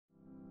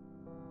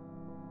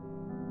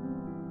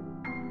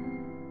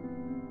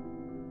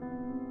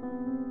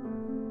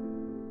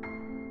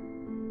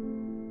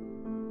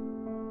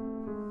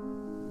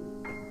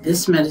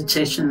This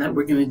meditation that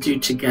we're going to do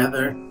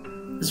together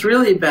is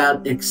really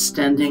about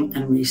extending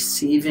and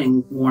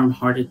receiving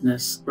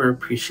warm-heartedness or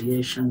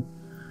appreciation.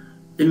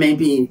 There may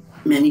be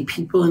many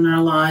people in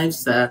our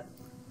lives that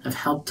have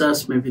helped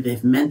us. Maybe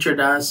they've mentored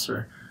us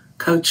or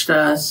coached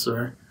us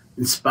or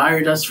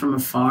inspired us from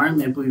afar.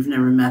 Maybe we've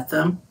never met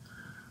them.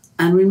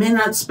 And we may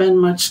not spend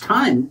much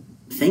time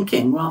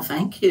thinking, well,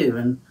 thank you,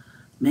 and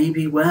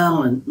maybe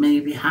well, and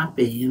maybe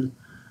happy. And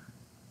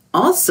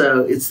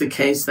also, it's the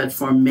case that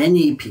for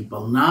many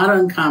people, not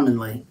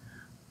uncommonly,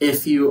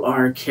 if you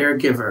are a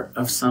caregiver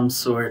of some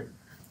sort,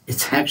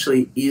 it's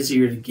actually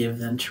easier to give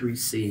than to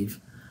receive.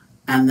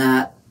 And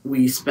that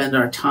we spend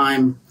our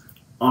time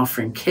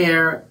offering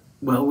care,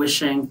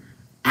 well-wishing,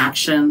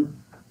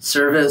 action,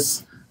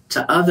 service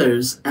to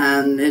others,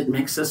 and it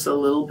makes us a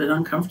little bit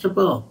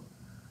uncomfortable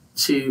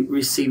to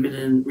receive it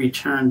in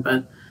return.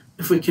 But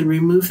if we can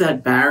remove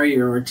that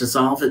barrier or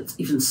dissolve it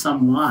even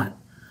somewhat,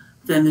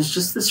 then there's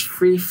just this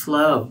free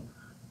flow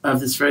of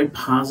this very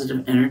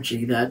positive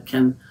energy that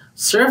can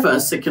serve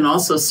us. It can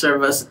also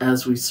serve us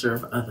as we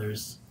serve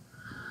others.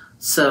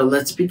 So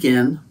let's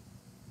begin.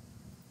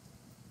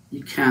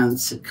 You can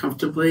sit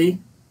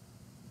comfortably,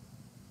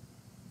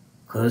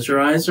 close your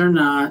eyes or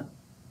not,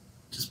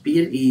 just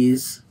be at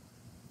ease.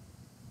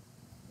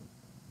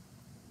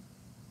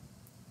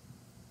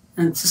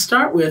 And to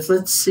start with,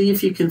 let's see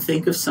if you can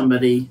think of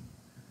somebody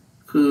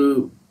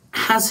who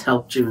has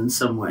helped you in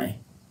some way.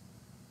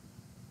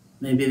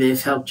 Maybe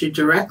they've helped you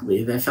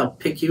directly. They've helped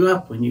pick you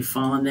up when you've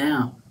fallen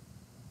down.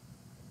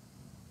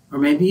 Or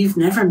maybe you've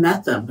never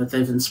met them, but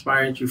they've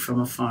inspired you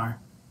from afar.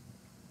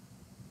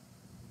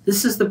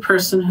 This is the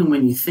person whom,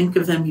 when you think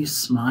of them, you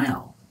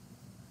smile.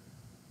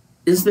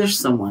 Is there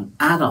someone,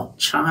 adult,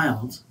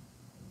 child,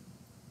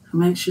 who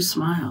makes you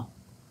smile?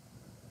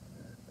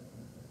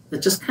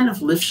 That just kind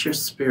of lifts your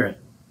spirit.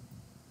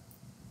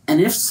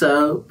 And if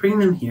so, bring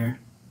them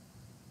here.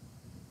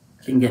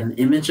 You can get an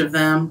image of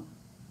them,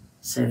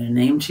 say their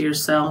name to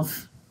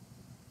yourself,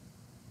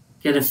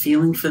 get a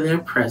feeling for their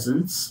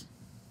presence,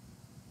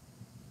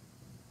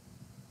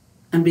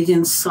 and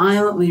begin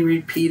silently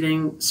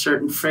repeating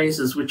certain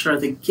phrases, which are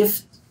the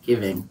gift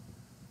giving.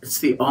 It's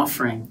the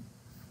offering.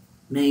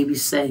 May be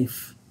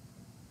safe,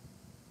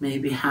 may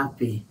be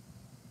happy,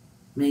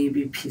 may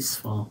be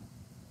peaceful.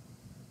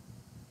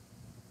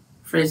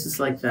 Phrases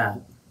like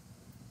that.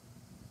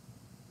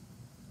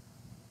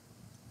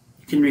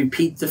 You can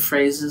repeat the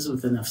phrases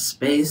with enough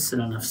space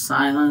and enough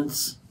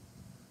silence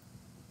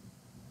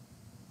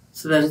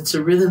so that it's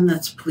a rhythm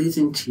that's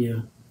pleasing to you.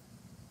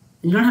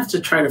 And you don't have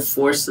to try to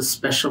force a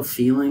special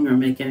feeling or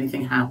make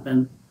anything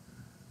happen.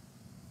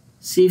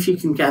 See if you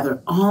can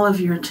gather all of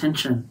your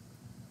attention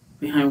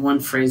behind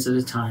one phrase at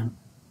a time.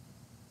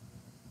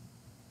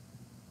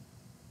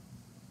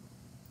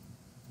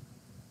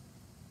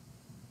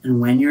 And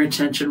when your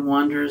attention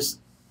wanders,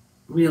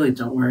 really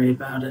don't worry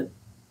about it.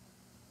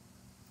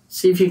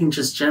 See if you can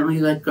just gently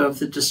let go of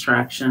the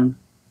distraction.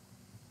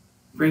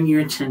 Bring your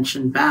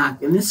attention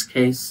back, in this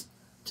case,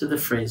 to the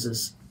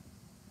phrases.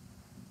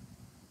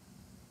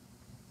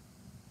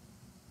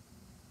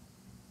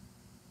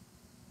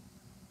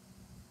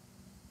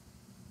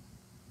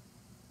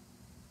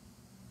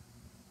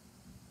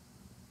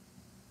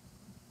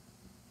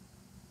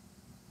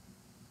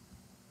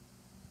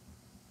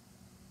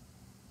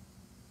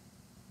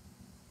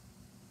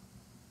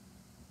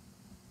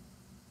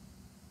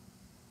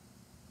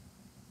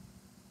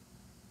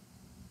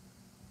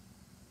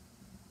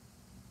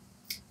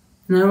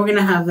 Now we're going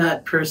to have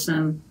that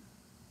person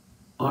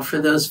offer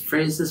those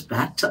phrases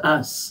back to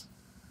us.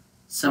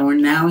 So we're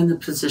now in the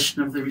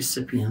position of the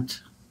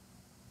recipient.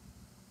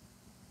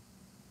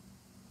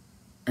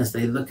 As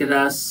they look at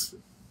us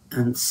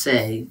and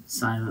say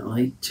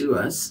silently to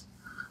us,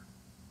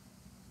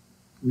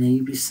 may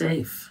you be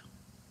safe,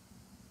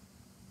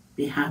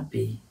 be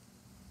happy,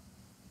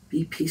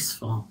 be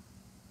peaceful,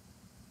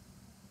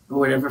 or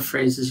whatever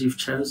phrases you've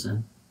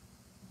chosen.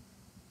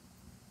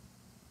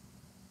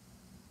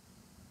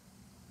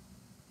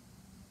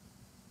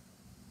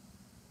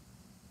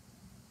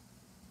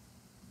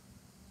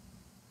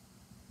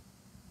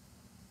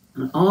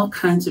 And all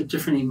kinds of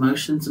different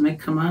emotions may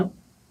come up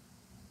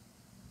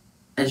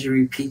as you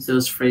repeat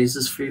those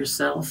phrases for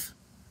yourself.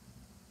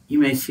 You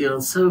may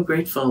feel so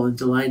grateful and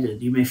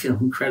delighted. You may feel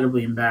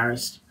incredibly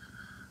embarrassed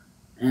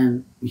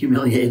and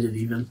humiliated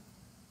even.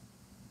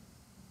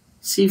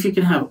 See if you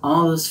can have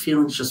all those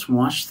feelings just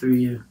wash through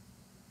you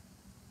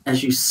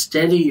as you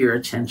steady your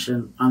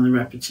attention on the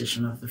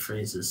repetition of the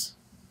phrases.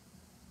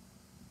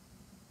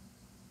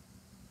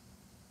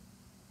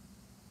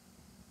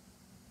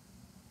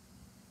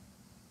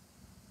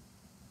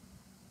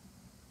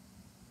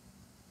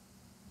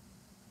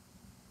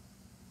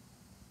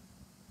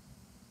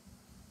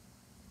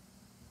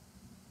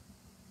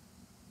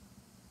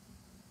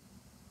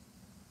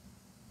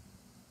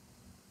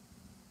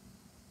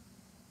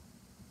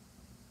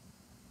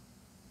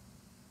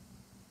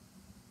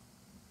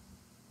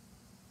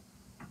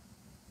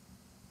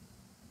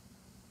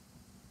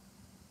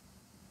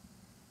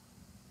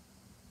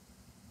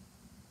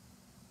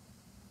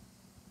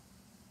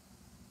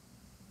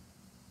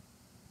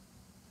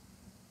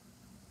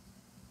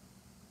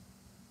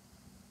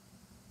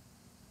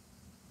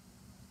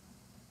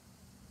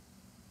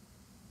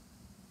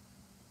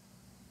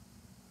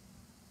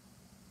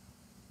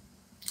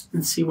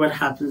 And see what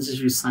happens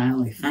as you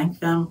silently thank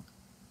them.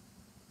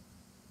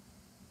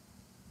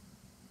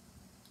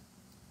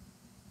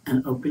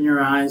 And open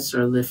your eyes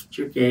or lift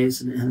your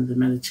gaze and end the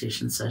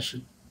meditation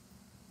session.